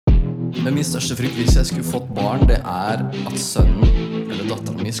Men min største frykt hvis jeg skulle fått barn, det er at sønnen eller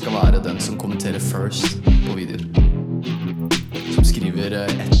datteren min skal være den som kommenterer first på videoer. Som skriver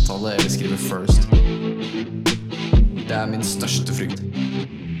ett-tallet eller skriver first. Det er min største frykt.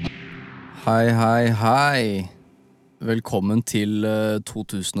 Hei, hei, hei. Velkommen til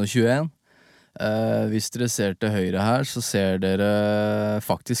 2021. Hvis dere ser til høyre her, så ser dere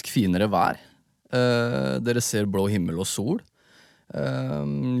faktisk finere vær. Dere ser blå himmel og sol.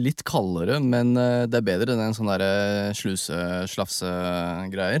 Litt kaldere, men det er bedre enn en sånn der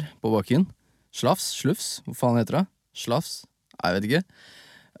slafse-greier på bakken. Slufs, hva faen heter det? Slafs? Jeg vet ikke.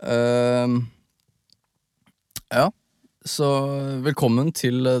 Ja, så velkommen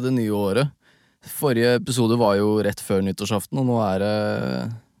til det nye året. Forrige episode var jo rett før nyttårsaften, og nå er det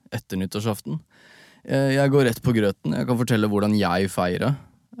etter nyttårsaften. Jeg går rett på grøten. Jeg kan fortelle hvordan jeg feirer.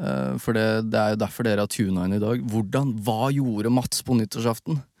 For det er jo derfor dere har tunet inn i dag. Hva gjorde Mats på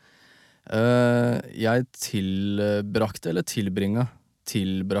nyttårsaften? Jeg tilbrakte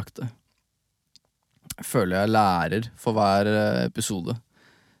Jeg føler jeg lærer for hver episode.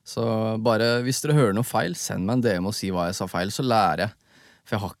 Så bare hvis dere hører noe feil, send meg en DM og si hva jeg sa feil, så lærer jeg.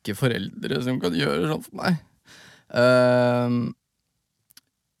 For jeg har ikke foreldre som kan gjøre sånn for meg.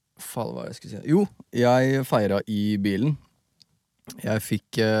 Faen, hva jeg skulle si? Jo, jeg feiret i bilen.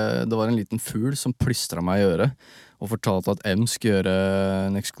 Det var en liten fugl som plystret meg i øret og fortalte at M skulle gjøre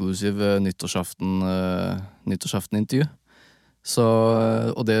en eksklusiv nyttårsaften-intervju.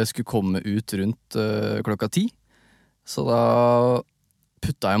 Og det skulle komme ut rundt klokka 10. Så da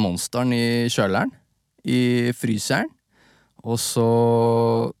putta jeg monsteren i kjøleren, i fryseren, og så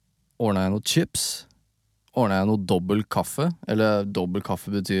ordnet jeg noen chips, ordnet jeg noe dobbelt kaffe, eller dobbelt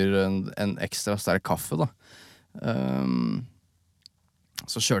kaffe betyr en ekstra sterk kaffe da.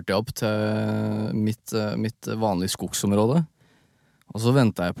 Så kjørte jeg opp til mitt vanlige skogsområde, og så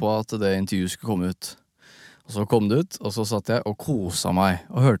ventet jeg på at det intervjuet skulle komme ut. Og så kom det ut, og så satt jeg og koset meg,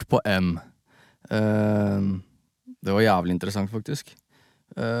 og hørte på M. Det var jævlig interessant faktisk.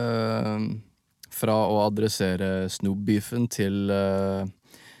 Fra å adressere Snoop-beefen til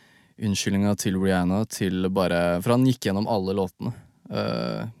unnskyldninga til Rihanna, til bare, for han gikk gjennom alle låtene.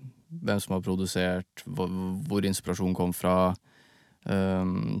 Hvem som har produsert, hvor inspirasjonen kom fra,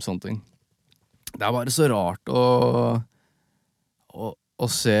 sånne ting. Det er bare så rart å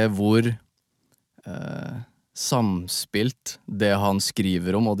se hvor samspilt det han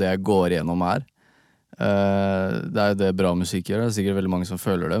skriver om og det jeg går gjennom er. Det er jo det bra musikk gjør. Det er sikkert veldig mange som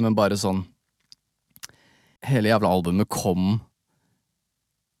føler det, men bare sånn hele jævla albumet kom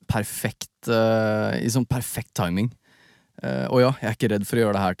perfekt i sånn perfekt timing. Og ja, jeg er ikke redd for å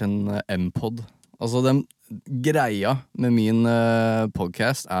gjøre det her til en M-pod. Altså den greia med min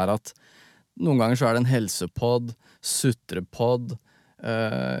podcast er at noen ganger så er det en helsepod, sutrepod,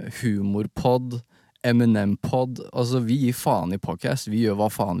 humorpod, M&M-pod. Altså vi gir faen i podcast, vi gjør hva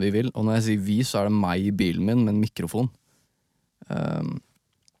faen vi vil. Og når jeg sier vi, så er det meg i bilen min med en mikrofon.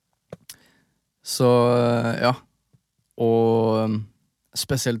 Så ja. Og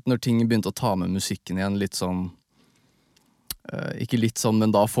spesielt når ting begynte å ta med musikken igjen litt sånn ikke litt sånn,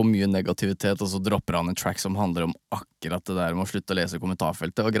 men da får mye negativitet, og så dropper han en track som handler om akkurat det der med å slutte å lese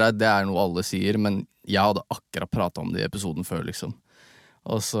kommentarfeltet. Og greit, det er noe alle sier, men jeg hadde akkurat pratet om det i episoden før, liksom.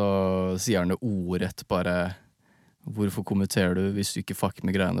 Og så sier han det ordrett, bare hvorfor kommenterer du hvis du ikke fucker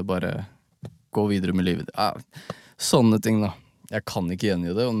med greiene, bare gå videre med livet. Ja, sånne ting da. Jeg kan ikke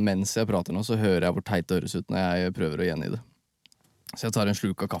gjengi det, og mens jeg prater nå, så hører jeg hvor teit det høres ut når jeg prøver å gjengi det. Så jeg tar en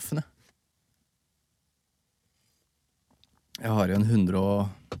sluk av kaffen, jeg. Jeg har igjen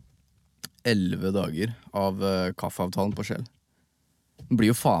 111 dager av kaffeavtalen på Shell. Den blir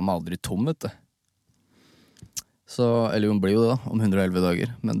jo faen meg aldri tom, vet du. Så, eller hun blir jo det da, om 111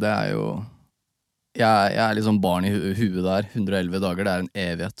 dager. Men det er jo... Jeg er liksom barn i huet der. 111 dager, det er en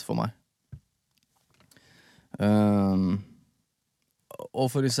evighet for meg. Og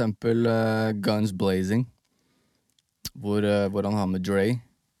for eksempel Guns Blazing, hvor han har med Dre.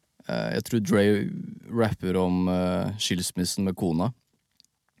 Jeg tror Dre rapper om skilsmissen med kona.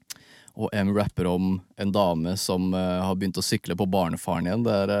 Og M rapper om en dame som har begynt å sykle på barnefaren igjen.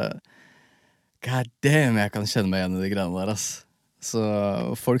 Det er god damn, jeg kan kjenne meg igjen i de greiene der, ass. Så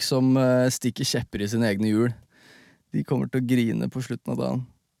folk som stikker kjepper i sine egne hjul, de kommer til å grine på slutten av dagen.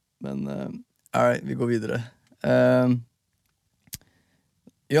 Men alright, vi går videre.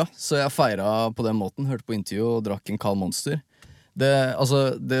 Ja, så jeg feiret på den måten, hørte på intervju og drakk en kald monster.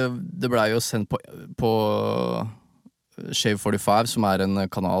 Det ble jo sendt på Shave 45, som er en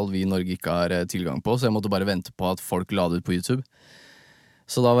kanal vi i Norge ikke har tilgang på, så jeg måtte bare vente på at folk la det ut på YouTube.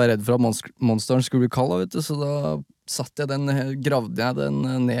 Så da var jeg redd for at monsteren skulle bli kald, vet du, så da gravde jeg den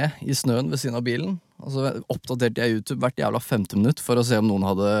ned i snøen ved siden av bilen. Og så oppdaterte jeg YouTube hvert jævla 50 minutt for å se om noen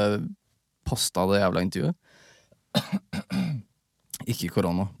hadde postet det jævla intervjuet. Ikke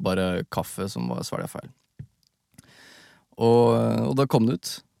korona, bare kaffe som var svelget feil. Og da kom det ut.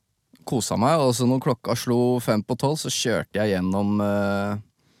 Koset meg, og så når klokka slo 11:55, så kjørte jeg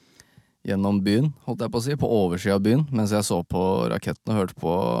gjennom byen, holdt jeg på å si, på oversiden av byen, mens jeg så på Raketten og hørte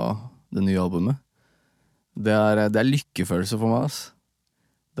på det nye albumet. Det er lykkefølelse for meg, ass.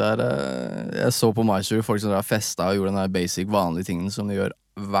 Jeg så på MyShow folk som festet og gjorde den der basic, vanlige tingene som de gjør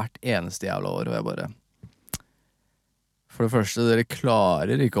hvert eneste jævla år, og jeg bare... For det første, dere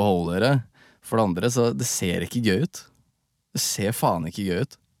klarer ikke å holde dere. For det andre, så det ser ikke gøy ut. Det ser faen ikke gøy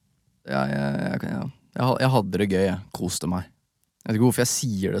ut. Jeg hadde det gøy, jeg koste meg. Jeg vet ikke hvorfor jeg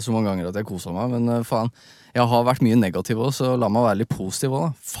sier det så mange ganger at jeg koser meg, men faen, jeg har vært mye negativ også, så la meg være litt positiv også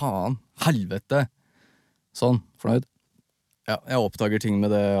da. Faen, helvete. Sånn, fornøyd. Ja, jeg oppdager ting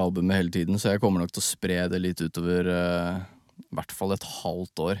med det albumet hele tiden, så jeg kommer nok til å spre det litt utover i hvert fall et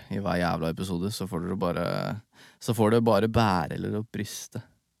halvt år i hver jævla episode, så får det bare bære eller å briste.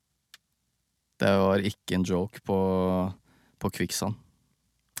 Det var ikke en joke på kvikksand.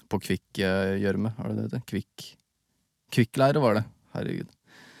 På kvikkgjørme, var det det? Kvikkleire var det, herregud.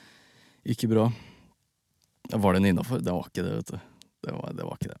 Ikke bra. Var den innenfor? Det var ikke det, vet du. Det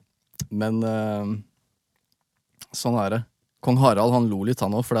var ikke det. Men sånn er det. Kong Harald, han lo litt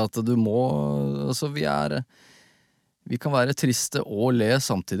han også, for at du må, altså vi kan være triste og le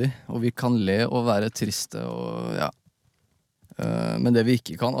samtidig, og vi kan le og være triste og ja. Men det vi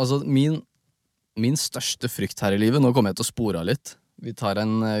ikke kan, altså min største frykt her i livet, nå kommer jeg til å spore av litt. Vi tar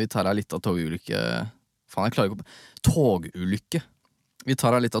av litt av togulykke. Faen, jeg klarer ikke opp. Togulykke. Vi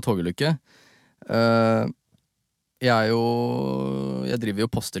tar av litt av togulykke. Jeg driver jo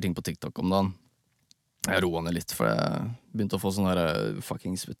og poster ting på TikTok om dagen. Jeg roer ned litt, for jeg begynte å få sånn her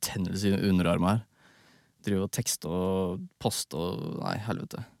fuckings betennelse i underarmen her. Driver og tekster og poster og... Nei,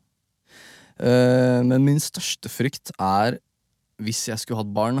 helvete. Men min største frykt hvis jeg skulle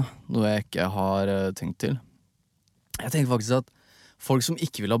hatt barn, noe jeg ikke har tenkt til. Jeg tenker faktisk at folk som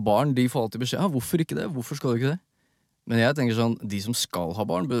ikke vil ha barn, de får alltid beskjed, hvorfor ikke det? Hvorfor skal du ikke det? Men jeg tenker sånn, de som skal ha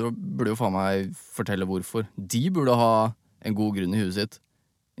barn, burde jo faen meg fortelle hvorfor. De burde ha en god grunn i huet sitt.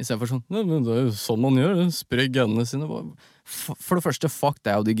 I stedet for sånn, men det er jo sånn man gjør, spre genene sine. For det første, fuck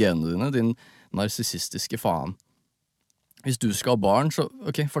deg og de genene dine, din narsissistiske faen. Hvis du skal ha barn, så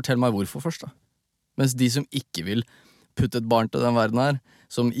ok, fortell meg hvorfor først da. Mens de som ikke vil putte et barn til den verden her,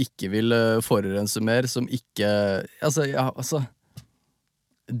 som ikke vil forurense mer, som ikke,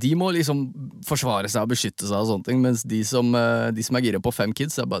 de må liksom forsvare seg og beskytte seg og sånne ting, mens de som er gira på 5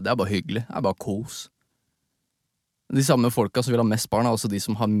 kids, det er bare hyggelig, det er bare kos. De samme folka som vil ha mest barn er også de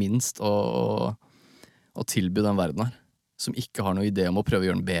som har minst å tilby den verden her. Som ikke har noen idé om å prøve å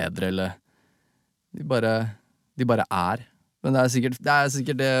gjøre den bedre, eller de bare er. Men det er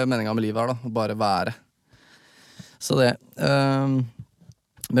sikkert det meningen med livet er da, å bare være. Så det.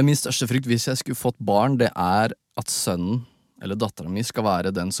 Men min største frykt hvis jeg skulle fått barn, det er at sønnen eller datteren min skal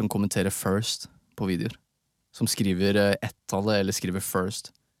være den som kommenterer first på videoer. Som skriver ett-tallet eller skriver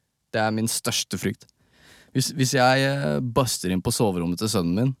first. Det er min største frykt. Hvis jeg buster inn på soverommet til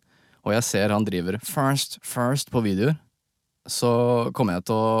sønnen min, og jeg ser han driver first på videoer, så kommer jeg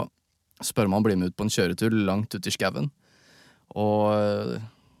til å spørre om han blir med ut på en kjøretur langt ut i skauen.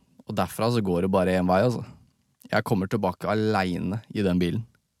 Og derfra så går det bare en vei, altså. Jeg kommer tilbake alene i den bilen.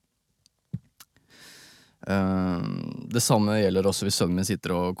 Det samme gjelder også hvis sønnen min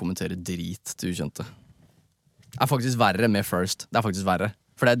sitter og kommenterer drit til ukjente. Det er faktisk verre med first. Det er faktisk verre,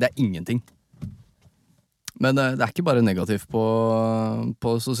 for det er ingenting. Men det er ikke bare negativt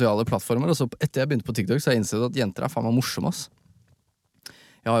på sosiale plattformer. Altså, etter jeg begynte på TikTok, så har jeg innsett at jenter er faen meg morsomme, ass.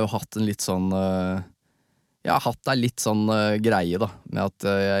 Jeg har jo hatt en litt sånn Jeg har hatt en litt sånn greie da, med at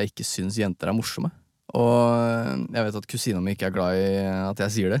jeg ikke synes jenter er morsomme. Og jeg vet at kusina mi ikke er glad i at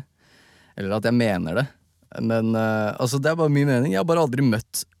jeg sier det, eller at jeg mener det. Men altså, det er bare min mening. Jeg har bare aldri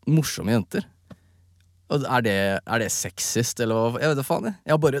møtt morsomme jenter. Og er det sexist, eller hva? Jeg vet det faen, jeg.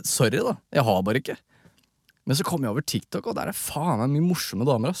 Jeg har bare, sorry da, jeg har bare ikke. Men så kom jeg over TikTok, og der er faen meg mye morsomme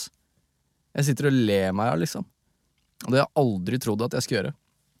damer, ass. Jeg sitter og ler meg av, liksom. Og det har jeg aldri trodd at jeg skal gjøre.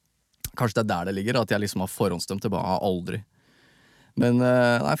 Kanskje det er der det ligger, at jeg liksom har forhåndsstemt det, bare aldri. Men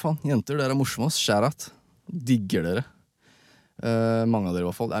nei faen, jenter, dere er morsomme, ass. Skjærat. Digger dere. Mange av dere i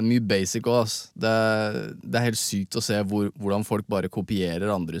hvert fall. Det er mye basic også, ass. Det er helt sykt å se hvordan folk bare kopierer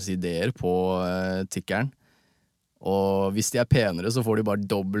andres ideer på tikkeren. Og hvis de er penere, så får de bare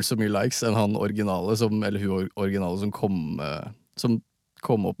dobbelt så mye likes enn han originale, eller hun originale som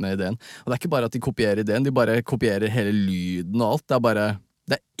komme opp med ideen. Og det er ikke bare at de kopierer ideen, de bare kopierer hele lyden og alt.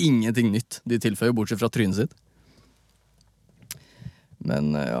 Det er ingenting nytt de tilføyer, bortsett fra trynet sitt. Men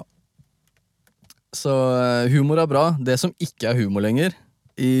ja. Så humor er bra. Det som ikke er humor lenger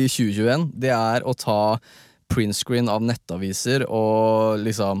i 2021, det er å ta printscreen av nettaviser og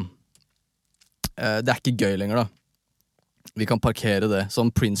liksom det er ikke gøy lenger, da. Vi kan parkere det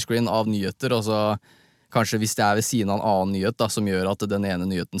som printscreen av nyheter, og så kanskje hvis det er ved siden av en annen nyhet da, som gjør at den ene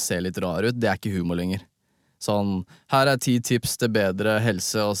nyheten ser litt rar ut, det er ikke humor lenger. Sånn, her er 10 tips til bedre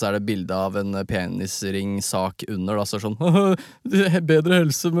helse, og så er det bilde av en penisring-sak under, da, så sånn, bedre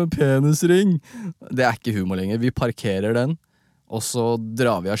helse med penisring. Det er ikke humor lenger. Vi parkerer den, og så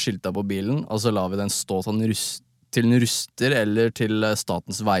drar vi av skilta på bilen, og så lar vi den stå sånn til den ruster, eller til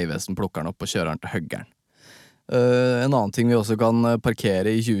Statens vegvesen plukker den opp og kjører den til høggeren. En annen ting vi også kan parkere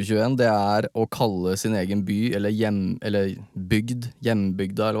i 2021, det er å kalle sin egen by, eller hjembygda,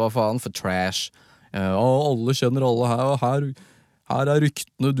 eller hva faen, for trash. Alle kjenner alle her, og her er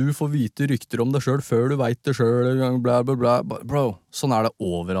ryktene, du får vite rykter om deg selv før du vet det selv, bla bla bla. Bro, sånn er det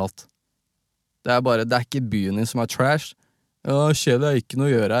overalt. Det er ikke byen din som er trash. Kjedelig er ikke noe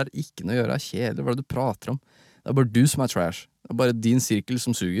å gjøre her. Ikke noe å gjøre her, kjedelig, hva er det du prater om? Det er bare du som er trash. Det er bare din sirkel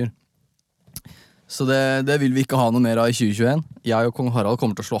som suger. Så det vil vi ikke ha noe mer av i 2021. Jeg og kong Harald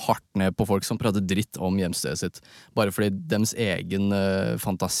kommer til å slå hardt ned på folk som prater dritt om hjemstedet sitt, bare fordi deres egen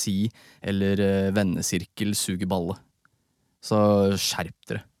fantasi eller vennesirkel suger balle. Så skjerp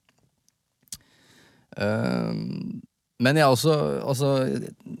dere. Men jeg er også, altså,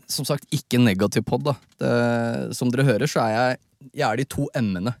 som sagt, ikke negativ podd da. Som dere hører, så er jeg er de 2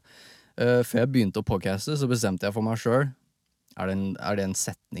 M-ene. Før jeg begynte å podcaste, så bestemte jeg for meg selv. Er det en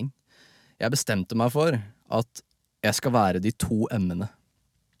setning? Jeg bestemte meg for at jeg skal være de 2 M-ene.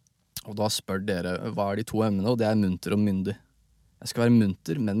 Og da spør dere, hva er de 2 M-ene? Og det er munter og myndig. Jeg skal være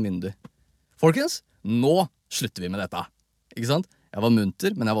munter, men myndig. Folkens, nå slutter vi med dette. Ikke sant? Jeg var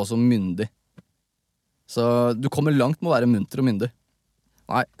munter, men jeg var også myndig. Så du kommer langt med å være munter og myndig.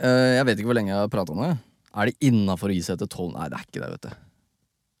 Nei, jeg vet ikke hvor lenge jeg har pratet om det. Er det innenfor å gi seg til 12? Nei, det er ikke det, vet du.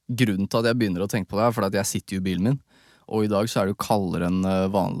 Grunnen til at jeg begynner å tenke på det er fordi at jeg sitter i bilen min, og i dag så er det jo kaldere enn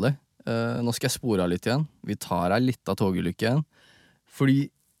vanlig. Nå skal jeg spore av litt igjen. Vi tar ei litt av togulykke igjen.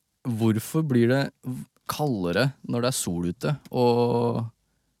 Fordi, hvorfor blir det kaldere når det er sol ute, og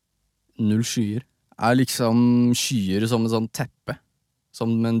 0 skyer? Er liksom skyer som en sånn teppe,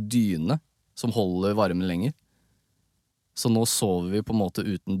 som en dyne, som holder varmen lenger. Så nå sover vi på en måte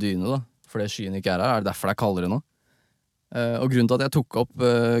uten dyne da, fordi skyen ikke er her. Er det derfor det er kaldere nå? Og grunnen til at jeg tok opp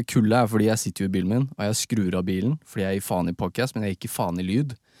kulde er fordi jeg sitter jo i bilen min, og jeg skrur av bilen, fordi jeg gir faen i podcast, men jeg gir ikke faen i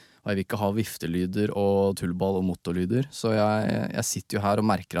lyd. Og jeg vil ikke ha viftelyder og tullball og motorlyder, så jeg sitter jo her og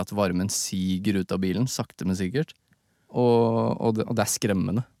merker at varmen siger ut av bilen, sakte men sikkert. Og det er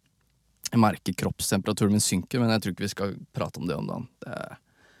skremmende. Jeg merker kroppstemperaturen min synker, men jeg tror ikke vi skal prate om det om dagen. Det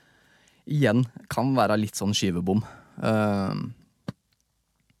igjen kan være litt sånn skivebom.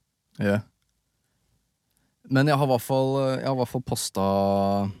 Ja. Men jeg har i hvert fall postet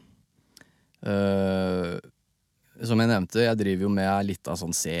som jeg nevnte, jeg driver jo med litt av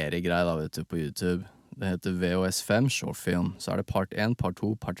sånn seriegreier da, vet du, på YouTube. Det heter VHS5, short film. Så er det part 1, part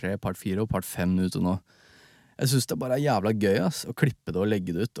 2, part 3, part 4 og part 5 ute nå. Jeg synes det bare er jævla gøy, ass, å klippe det og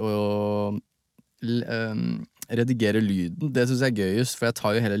legge det ut, og redigere lyden. Det synes jeg er gøyest, for jeg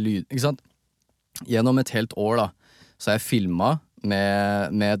tar jo hele lyden, ikke sant? Gjennom et helt år da, så har jeg filmet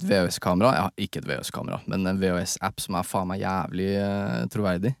med et VHS-kamera. Ja, ikke et VHS-kamera, men en VHS-app som er faen meg jævlig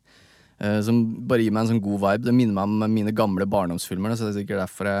troverdig. Som bare gir meg en sånn god vibe. Det minner meg om mine gamle barndomsfilmer, så det er sikkert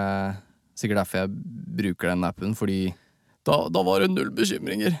derfor jeg bruker den appen, fordi da var det 0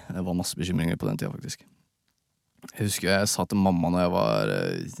 bekymringer. Det var masse bekymringer på den tiden, faktisk. Jeg husker jeg sa til mamma når jeg var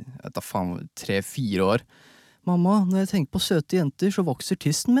 3-4 år. Mamma, når jeg tenker på søte jenter, så vokser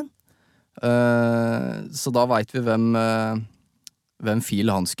tissen min. Så da vet vi hvem fil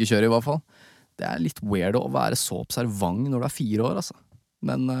han skal kjøre i hvert fall. Det er litt weird å være så observant når du er 4 år, altså.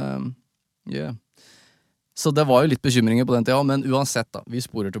 Men, yeah. Så det var jo litt bekymringer på den tiden, men uansett da, vi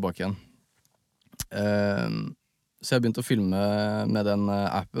sporer tilbake igjen. Så jeg begynte å filme med den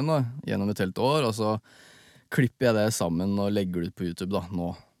appen da, gjennom et helt år, og så klipper jeg det sammen og legger det ut på YouTube da, nå.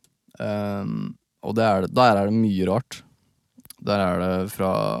 Og der er det mye rart. Der er det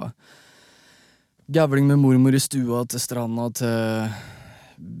fra gavling med mormor i stua til stranda til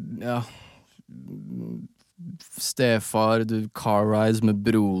ja, stefar, car rides med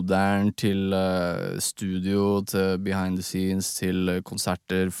broderen til studio, til behind the scenes, til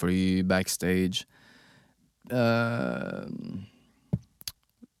konserter, fly, backstage.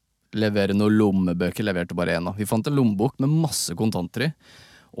 levere noen lommebøker, leverte bare en da. Vi fant en lommebok med masse kontanter i,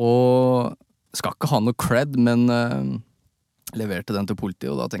 og skal ikke ha noe cred, men leverte den til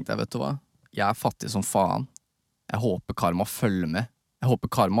politiet, og da tenkte jeg, vet du hva? Jeg er fattig som faen. Jeg håper Karma følger med. Jeg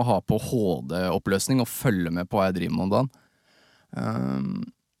håper Karma har på HD-oppløsning og følger med på hva jeg driver med om dagen.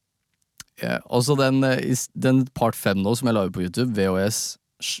 Og så den part 5 nå som jeg lager på YouTube, VHS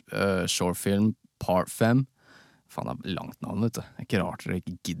Shortfilm part 5. Faen, det er langt navn, vet du. Det er ikke rart dere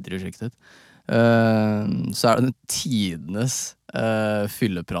ikke gidder å sjekke det ut. Så det den tidenes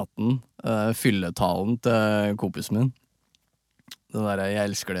fyllepraten, fylletalen til kompisen min. Den der, jeg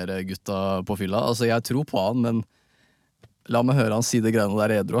elsker dere gutta på fylla. Altså, jeg tror på han, men la meg høre han si det greiene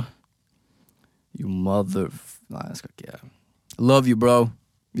der edru. You mother... Nei, jeg skal ikke... Love you, bro.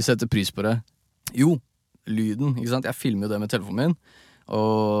 Vi setter pris på det. Jo, lyden, ikke sant? Jeg filmer jo det med telefonen min,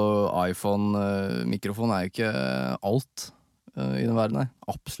 og iPhone-mikrofon er jo ikke alt i den verden her.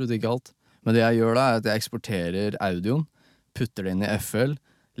 Absolutt ikke alt. Men det jeg gjør da, er at jeg eksporterer audioen, putter det inn i FL,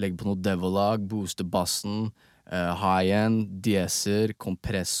 legger på noe devolag, booster bassen, high-end, dieser,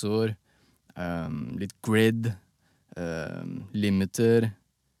 kompressor, litt grid, limiter,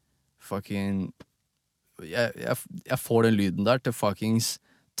 fucking... Jeg får den lyden der til fuckings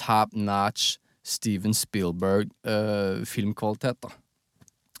top-notch Steven Spielberg filmkvalitet da.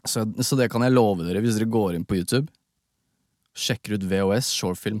 Så det kan jeg love dere hvis dere går inn på YouTube, sjekker ut VHS,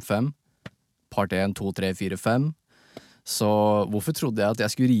 Shortfilm 5, part 1, 2, 3, 4, 5. Så hvorfor trodde jeg at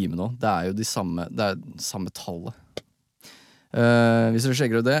jeg skulle rime nå? Det er jo det er samme tallet. Hvis dere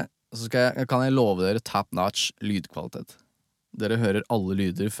sjekker ut det, så kan jeg love dere top-notch lydkvalitet. Dere hører alle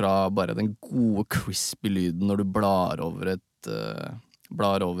lyder fra bare den gode crispy lyden når du blar over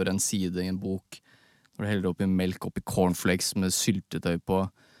en side i en bok, når du heller oppi melk, oppi cornflakes med syltetøy på.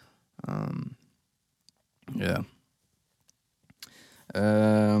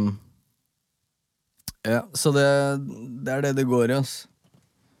 Ja, så det er det går i, ass.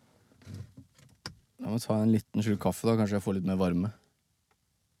 Jeg må ta en liten slurk kaffe da, kanskje jeg får litt mer varme.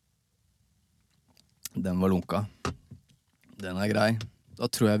 Den var lunka. Den er grei. Da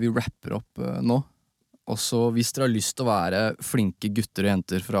tror jeg vi rapper opp nå. Og så hvis dere har lyst til å være flinke gutter og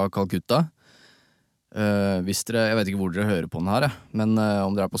jenter fra Calcutta, hvis dere, jeg vet ikke hvor dere hører på den her, men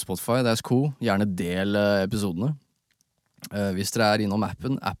om dere er på Spotify, det er cool. Gjerne del episodene. Hvis dere er innom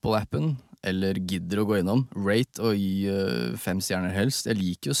Apple-appen, eller gidder å gå innom, rate og gi 5 stjerner helst. Jeg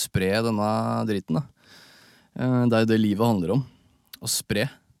liker jo å spre denne dritten da. Det er jo det livet handler om. Å spre.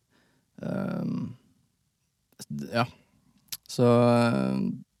 Ja. Så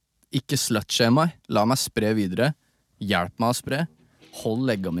ikke slutshame meg. La meg spre videre. Hjelp meg å spre. Hold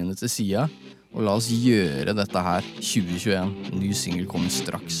leggene mine til siden. Og la oss gjøre dette her 2021. Ny single kommer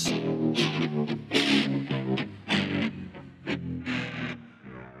straks.